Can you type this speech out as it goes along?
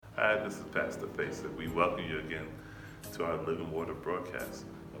Hi, this is Pastor Facet. We welcome you again to our Living Water broadcast.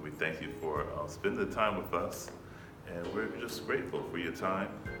 And we thank you for spending the time with us. And we're just grateful for your time,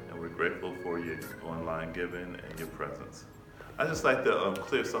 and we're grateful for your online giving and your presence. I'd just like to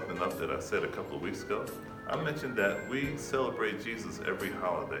clear something up that I said a couple of weeks ago. I mentioned that we celebrate Jesus every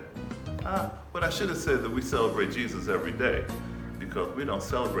holiday. But I should have said that we celebrate Jesus every day, because we don't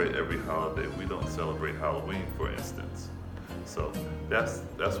celebrate every holiday. We don't celebrate Halloween, for instance. So that's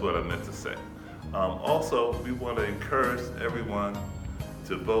what I meant to say. Also, we want to encourage everyone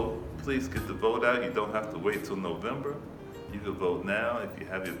to vote. Please get the vote out. You don't have to wait till November. You can vote now if you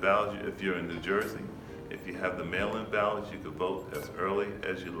have your ballot. If you're in New Jersey, if you have the mail-in ballots, you can vote as early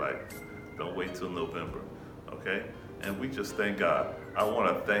as you like. Don't wait till November, okay? And we just thank God. I want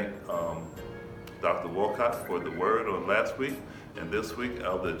to thank Dr. Walcott for the word on last week. And this week,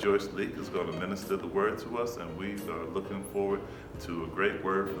 Elder Joyce Leak is going to minister the word to us, and we are looking forward to a great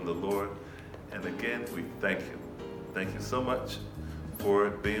word from the Lord. And again, we thank you. Thank you so much for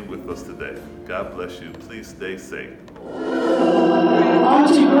being with us today. God bless you. Please stay safe.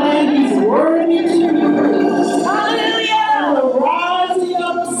 Aren't you glad he's worthy to be praised? Hallelujah! The rising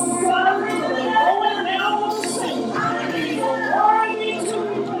of the sun and the going down of the same. He's worthy to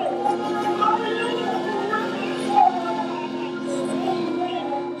be praised. Hallelujah!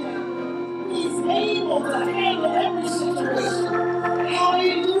 He's able to handle every situation.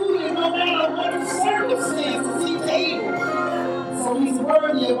 Hallelujah! No matter what the circumstances, he's able. So he's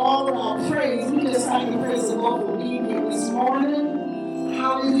worthy of all of our praise. We just thank and praise the Lord for being here this morning.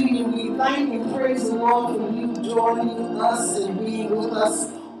 Hallelujah. We thank and praise the Lord for you joining us and being with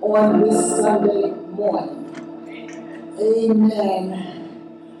us on this Sunday morning. Amen.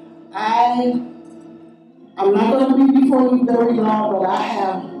 I'm not going to be before you very long, but I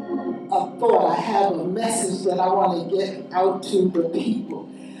have a thought. I have a message that I want to get out to the people.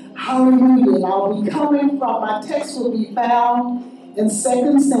 Hallelujah. And I'll be coming from, my text will be found in 2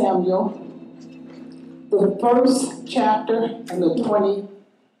 Samuel, the first chapter and the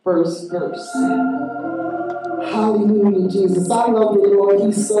 21st verse. Hallelujah, Jesus. I love the Lord.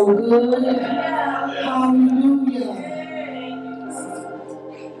 He's so good. Hallelujah.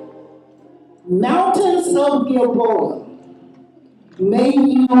 Mountains of Gilboa, may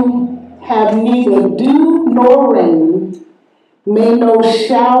you have neither dew nor rain, may no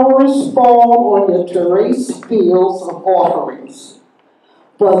showers fall on your terraced fields of offerings.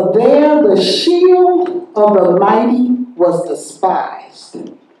 For there the shield of the mighty was despised.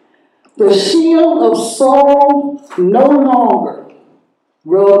 The shield of Saul no longer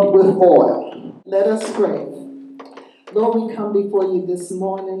rubbed with oil. Let us pray. Lord, we come before you this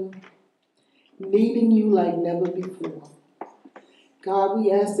morning, needing you like never before. God,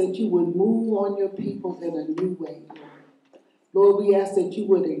 we ask that you would move on your people in a new way, Lord. Lord, we ask that you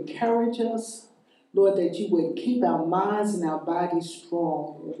would encourage us. Lord, that you would keep our minds and our bodies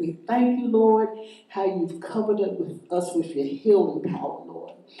strong. We thank you, Lord, how you've covered us with your healing power,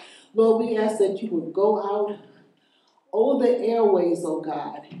 Lord. Lord, we ask that you would go out over the airways, oh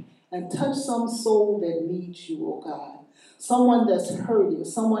God, and touch some soul that needs you, oh God. Someone that's hurting,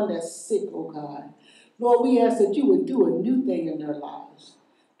 someone that's sick, oh God. Lord, we ask that you would do a new thing in their lives,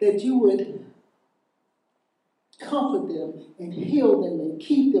 that you would comfort them and heal them and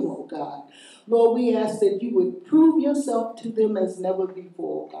keep them, oh God. Lord, we ask that you would prove yourself to them as never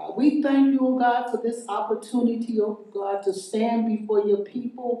before, oh God. We thank you, oh God, for this opportunity, oh God, to stand before your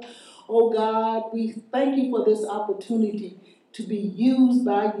people. Oh God, we thank you for this opportunity to be used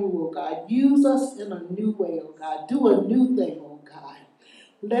by you, oh God. Use us in a new way, oh God. Do a new thing, oh God.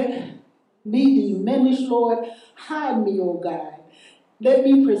 Let me diminish, Lord. Hide me, oh God. Let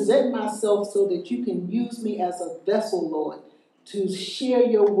me present myself so that you can use me as a vessel, Lord, to share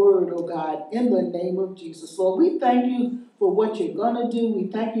your word, oh God, in the name of Jesus. Lord, we thank you for what you're going to do. We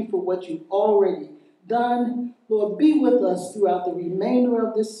thank you for what you've already done. Lord, be with us throughout the remainder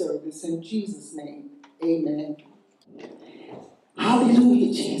of this service. In Jesus' name, amen.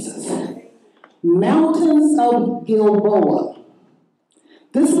 Hallelujah, Jesus. Mountains of Gilboa.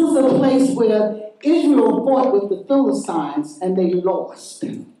 This was the place where Israel fought with the Philistines and they lost.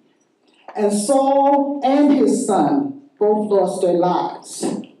 And Saul and his son both lost their lives.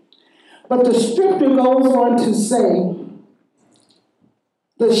 But the scripture goes on to say,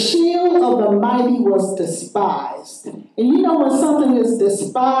 the shield of the mighty was despised. And you know when something is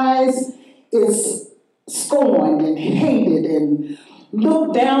despised, it's scorned and hated and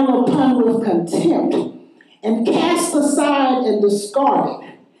looked down upon with contempt and cast aside and discarded.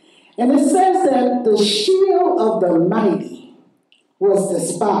 And it says that the shield of the mighty was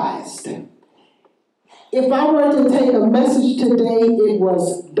despised. If I were to take a message today, it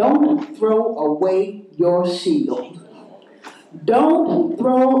was don't throw away your shield. Don't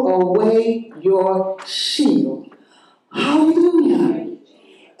throw away your shield. Hallelujah.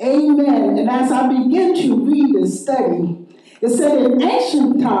 Amen. And as I begin to read and study, it said in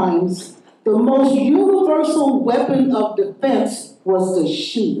ancient times, the most universal weapon of defense was the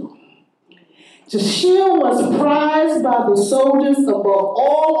shield. The shield was prized by the soldiers above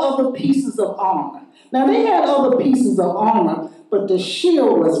all other pieces of armor. Now, they had other pieces of armor, but the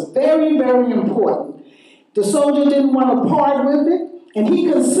shield was very, very important. The soldier didn't want to part with it, and he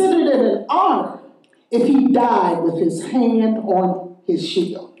considered it an honor if he died with his hand on his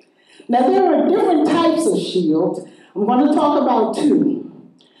shield. Now, there are different types of shields. I'm going to talk about two.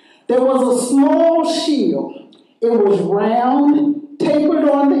 There was a small shield. It was round, tapered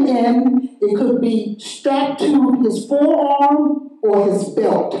on the end. It could be strapped to his forearm or his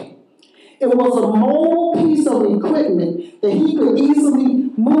belt. It was a mobile piece of equipment that he could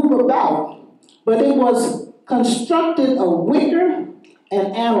easily move about, but it was constructed of wicker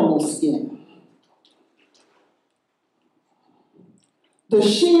and animal skin. The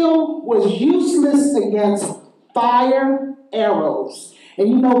shield was useless against fire arrows. And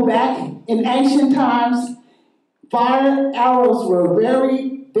you know, back in ancient times, fire arrows were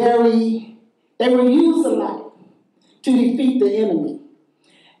they were used a lot to defeat the enemy.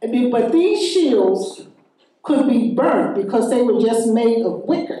 But these shields could be burnt because they were just made of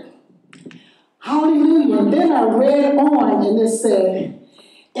wicker. Hallelujah. And then I read on and it said,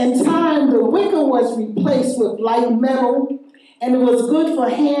 in time the wicker was replaced with light metal, and it was good for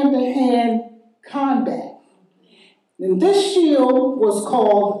hand-to-hand combat. And this shield was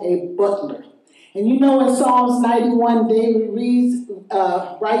called a buckler. And you know, in Psalms 91, David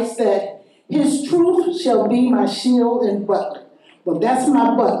writes that his truth shall be my shield and buckler. Well, that's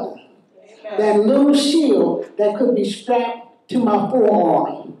my buckler. That little shield that could be strapped to my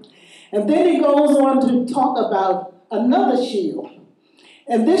forearm. And then he goes on to talk about another shield.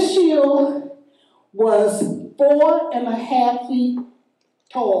 And this shield was 4.5 feet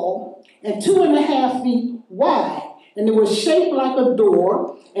tall and 2.5 feet wide. And it was shaped like a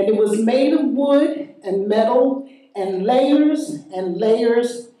door, and it was made of wood and metal and layers and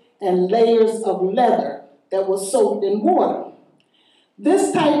layers and layers of leather that was soaked in water.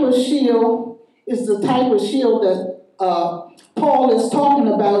 This type of shield is the type of shield that Paul is talking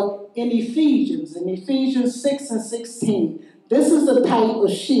about in Ephesians 6 and 16. This is the type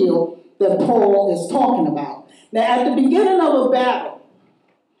of shield that Paul is talking about. Now, at the beginning of a battle,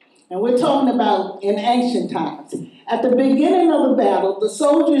 and we're talking about in ancient times, at the beginning of the battle, the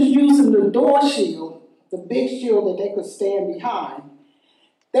soldiers using the door shield, the big shield that they could stand behind,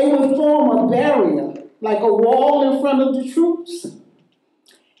 they would form a barrier, like a wall in front of the troops.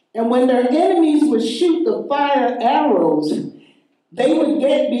 And when their enemies would shoot the fire arrows, they would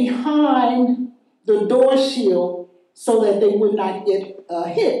get behind the door shield so that they would not get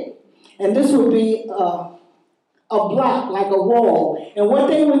hit. And this would be a block, like a wall. And what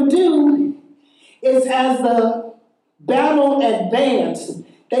they would do is, as the battle advanced,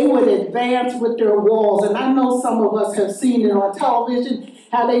 they would advance with their walls. And I know some of us have seen it on television,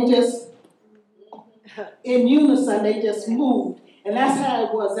 how they just, in unison, they just moved. And that's how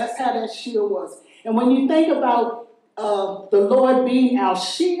it was. That's how that shield was. And when you think about the Lord being our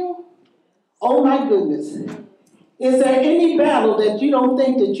shield, oh my goodness. Is there any battle that you don't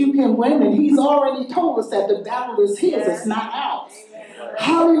think that you can win? And he's already told us that the battle is his, it's not ours.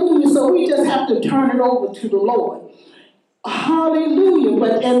 Hallelujah. So we just have to turn it over to the Lord.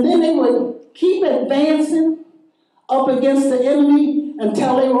 Hallelujah. And then they would keep advancing up against the enemy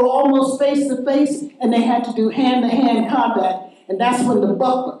until they were almost face to face, and they had to do hand-to-hand combat. And that's when the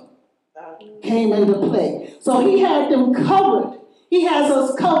buckler came into play. So he had them covered. He has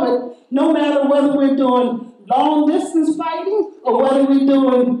us covered no matter whether we're doing long-distance fighting or whether we're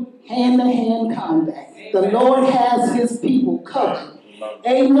doing hand-to-hand combat. The Lord has his people covered.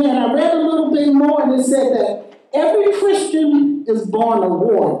 Amen. I read a little bit more, and it said that every Christian is born a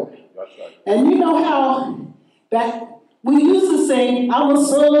warrior. And you know how that we used to sing, I'm a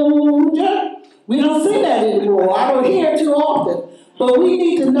soldier. We don't sing that anymore. I don't hear it too often. But we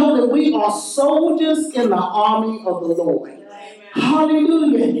need to know that we are soldiers in the army of the Lord.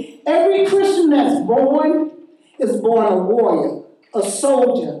 Hallelujah. Every Christian that's born is born a warrior, a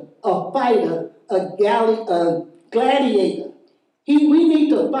soldier, a fighter, a gladiator. We need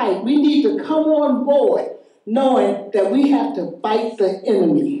to fight. We need to come on board knowing that we have to fight the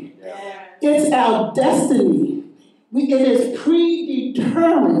enemy. It's our destiny. It is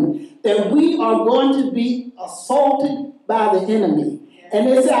predetermined that we are going to be assaulted by the enemy. And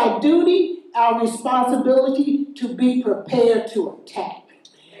it's our duty our responsibility to be prepared to attack.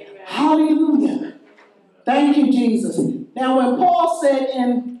 Hallelujah. Thank you, Jesus. Now, when Paul said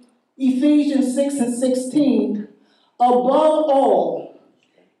in Ephesians 6:16, above all,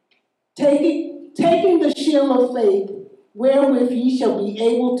 taking the shield of faith, wherewith ye shall be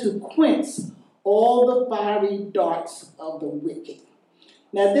able to quench all the fiery darts of the wicked.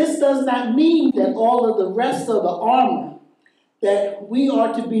 Now, this does not mean that all of the rest of the armor that we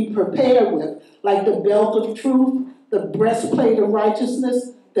are to be prepared with, like the belt of truth, the breastplate of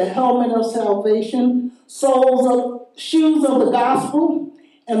righteousness, the helmet of salvation, shoes of the gospel,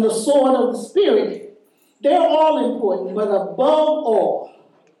 and the sword of the Spirit, they're all important. But above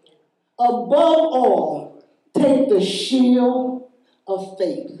all, take the shield of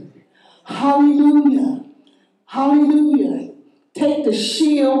faith. Hallelujah. Hallelujah. Take the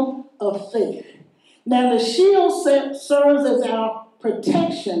shield of faith. Now, the shield serves as our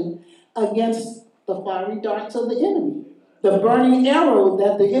protection against the fiery darts of the enemy, the burning arrow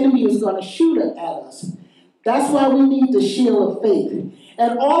that the enemy is going to shoot at us. That's why we need the shield of faith.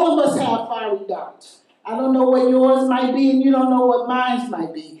 And all of us have fiery darts. I don't know what yours might be, and you don't know what mine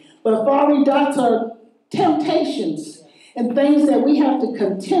might be. But fiery darts are temptations and things that we have to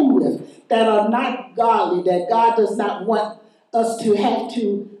contend with that are not godly, that God does not want us to have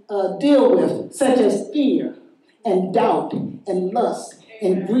to deal with, such as fear and doubt and lust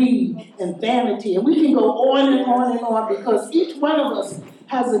and greed and vanity. And we can go on and on and on because each one of us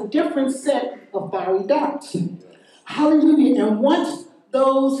has a different set of fiery darts. Hallelujah. And once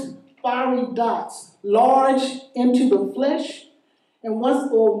those fiery darts lodge into the flesh, and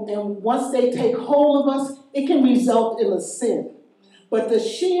once they take hold of us, it can result in a sin. But the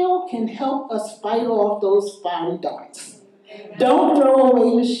shield can help us fight off those fiery darts. Don't throw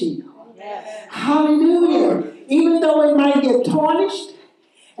away the shield. Hallelujah. Even though it might get tarnished,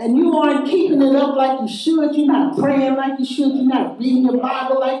 and you aren't keeping it up like you should, you're not praying like you should, you're not reading your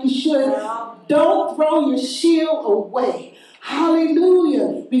Bible like you should, don't throw your shield away.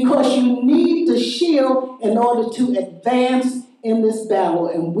 Hallelujah. Because you need the shield in order to advance in this battle.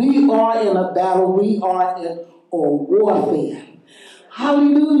 And we are in a battle. We are in a warfare.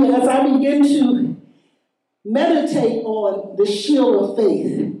 Hallelujah. As I begin to meditate on the shield of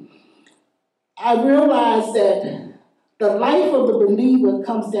faith, I realize that the life of the believer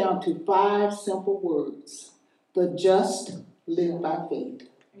comes down to 5 simple words. The just live by faith.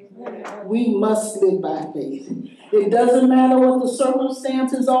 We must live by faith. It doesn't matter what the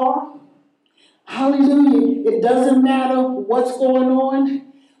circumstances are. Hallelujah. It doesn't matter what's going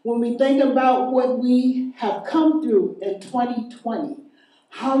on. When we think about what we have come through in 2020,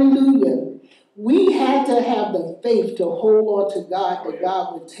 hallelujah, we had to have the faith to hold on to God, that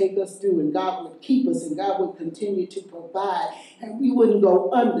God would take us through and God would keep us and God would continue to provide and we wouldn't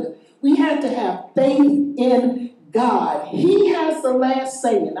go under. We had to have faith in God. He has the last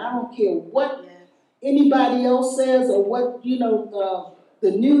say, and I don't care what anybody else says or what,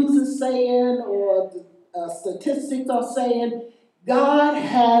 the news is saying or the statistics are saying. God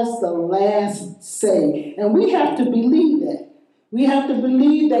has the last say, and we have to believe that. We have to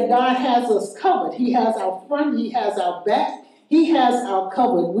believe that God has us covered. He has our front, He has our back, He has our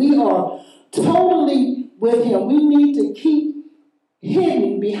covered. We are totally with Him. We need to keep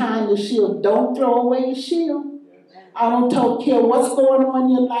hidden behind the shield. Don't throw away your shield. I don't care what's going on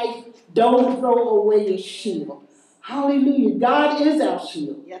in your life. Don't throw away your shield. Hallelujah. God is our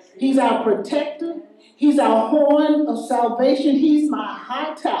shield. He's our protector. He's our horn of salvation. He's my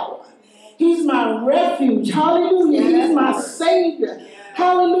high tower. He's my refuge. Hallelujah. He's my Savior.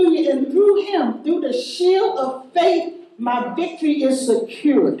 Hallelujah. And through Him, through the shield of faith, my victory is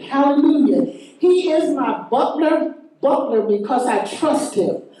secured. Hallelujah. He is my buckler because I trust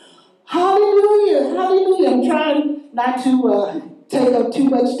Him. Hallelujah. Hallelujah. I'm trying not to take up too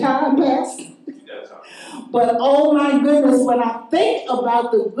much time, Pastor. But oh my goodness, when I think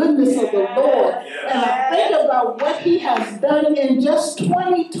about the goodness of the Lord and I think about what He has done in just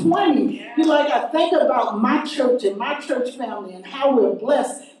 2020, I think about my church and my church family and how we're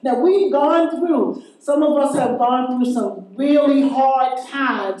blessed. Now we've gone through, some of us have gone through some really hard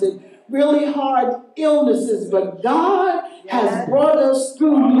times and really hard illnesses, but God has brought us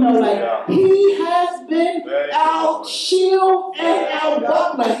through, He has been our shield and our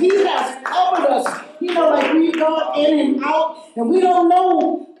buckler. He has covered us, we've gone in and out, and we don't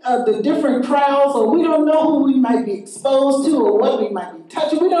know the different crowds, or we don't know who we might be exposed to, or what we might be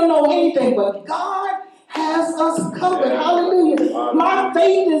touching. We don't know anything, but God has us covered. Hallelujah. My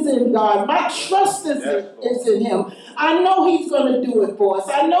faith is in God. My trust is in Him. I know He's going to do it for us.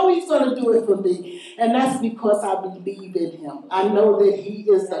 I know He's going to do it for me. And that's because I believe in Him. I know that He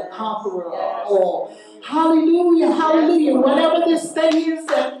is the conqueror of all. Hallelujah, hallelujah. Whatever this thing is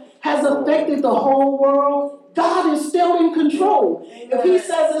that has affected the whole world, God is still in control. If He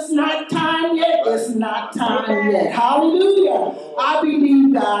says it's not time yet, it's not time yet. Hallelujah. I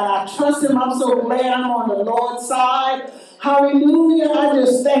believe God. I trust Him. I'm so glad I'm on the Lord's side. Hallelujah. I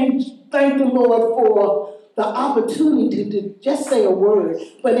just thank the Lord for the opportunity to just say a word.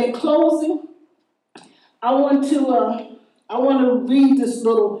 But in closing, I want to read this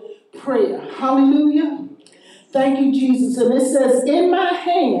little prayer. Hallelujah. Thank you, Jesus. And it says, in my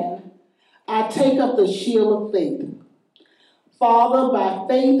hand, I take up the shield of faith. Father, by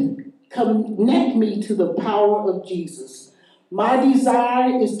faith, connect me to the power of Jesus. My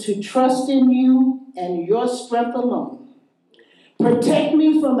desire is to trust in you and your strength alone. Protect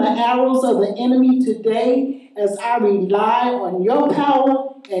me from the arrows of the enemy today as I rely on your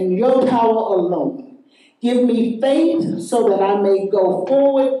power and your power alone. Give me faith so that I may go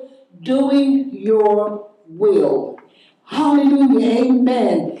forward doing your will. Hallelujah.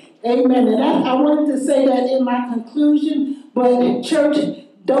 Amen. Amen. And I wanted to say that in my conclusion, but church,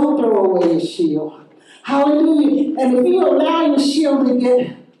 don't throw away your shield. Hallelujah. And if you allow your shield to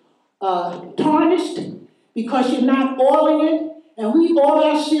get tarnished because you're not oiling it, and we oil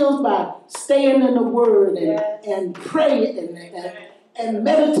our shields by staying in the Word and praying and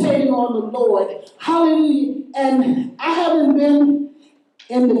meditating on the Lord. Hallelujah. And I haven't been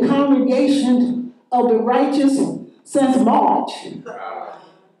in the congregation of the righteous since March.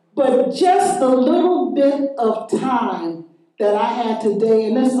 But just the little bit of time that I had today,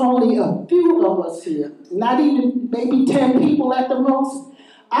 and there's only a few of us here, not even maybe 10 people at the most,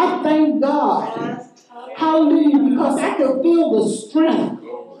 I thank God. Hallelujah, because I could feel the strength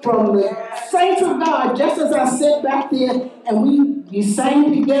from the saints of God, just as I sat back there and we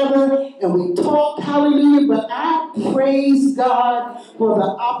sang together and we talked, hallelujah, but I praise God for the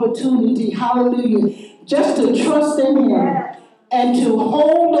opportunity, hallelujah, just to trust in Him and to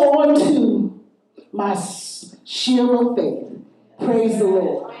hold on to my shield of faith. Praise the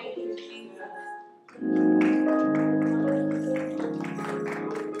Lord.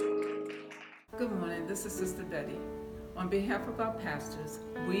 Good morning, this is Sister Betty. On behalf of our pastors,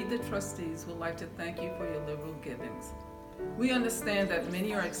 we the trustees would like to thank you for your liberal givings. We understand that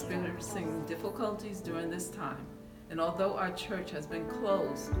many are experiencing difficulties during this time, and although our church has been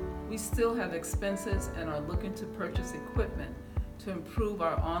closed, we still have expenses and are looking to purchase equipment to improve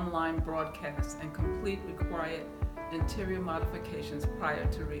our online broadcast and complete required interior modifications prior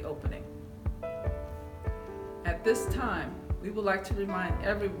to reopening. At this time, we would like to remind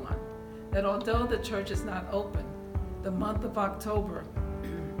everyone that although the church is not open, the month of October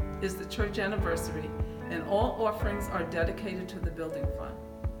is the church anniversary and all offerings are dedicated to the building fund.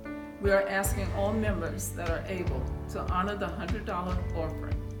 We are asking all members that are able to honor the $100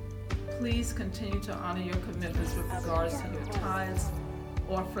 offering. Please continue to honor your commitments with regards to your tithes,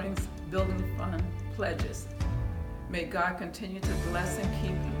 offerings, building fund, pledges. May God continue to bless and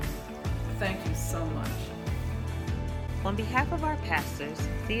keep you. Thank you so much. On behalf of our pastors,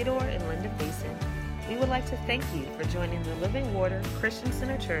 Theodore and Linda Faison, we would like to thank you for joining the Living Water Christian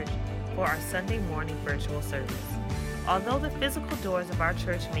Center Church for our Sunday morning virtual service. Although the physical doors of our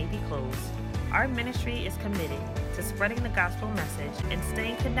church may be closed, our ministry is committed to spreading the gospel message and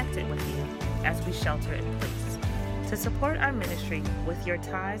staying connected with you as we shelter in place. To support our ministry with your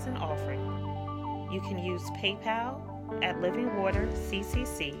tithes and offering, you can use PayPal at Living Water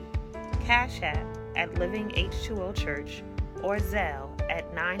CCC, Cash App at Living H2O Church, or Zelle at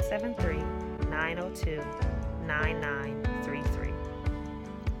 973-902-9933.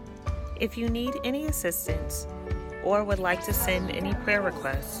 If you need any assistance or would like to send any prayer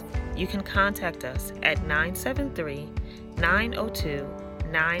requests, you can contact us at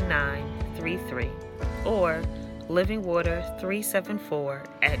 973-902-9933 or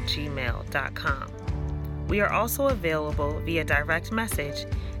livingwater374@gmail.com. We are also available via direct message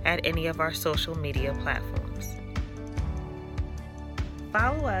at any of our social media platforms.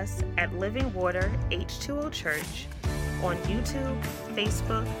 Follow us at Living Water H2O Church on YouTube,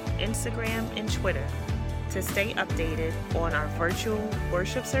 Facebook, Instagram, and Twitter to stay updated on our virtual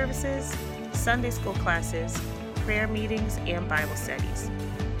worship services, Sunday school classes, prayer meetings, and Bible studies.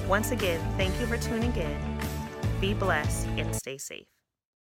 Once again, thank you for tuning in. Be blessed and stay safe.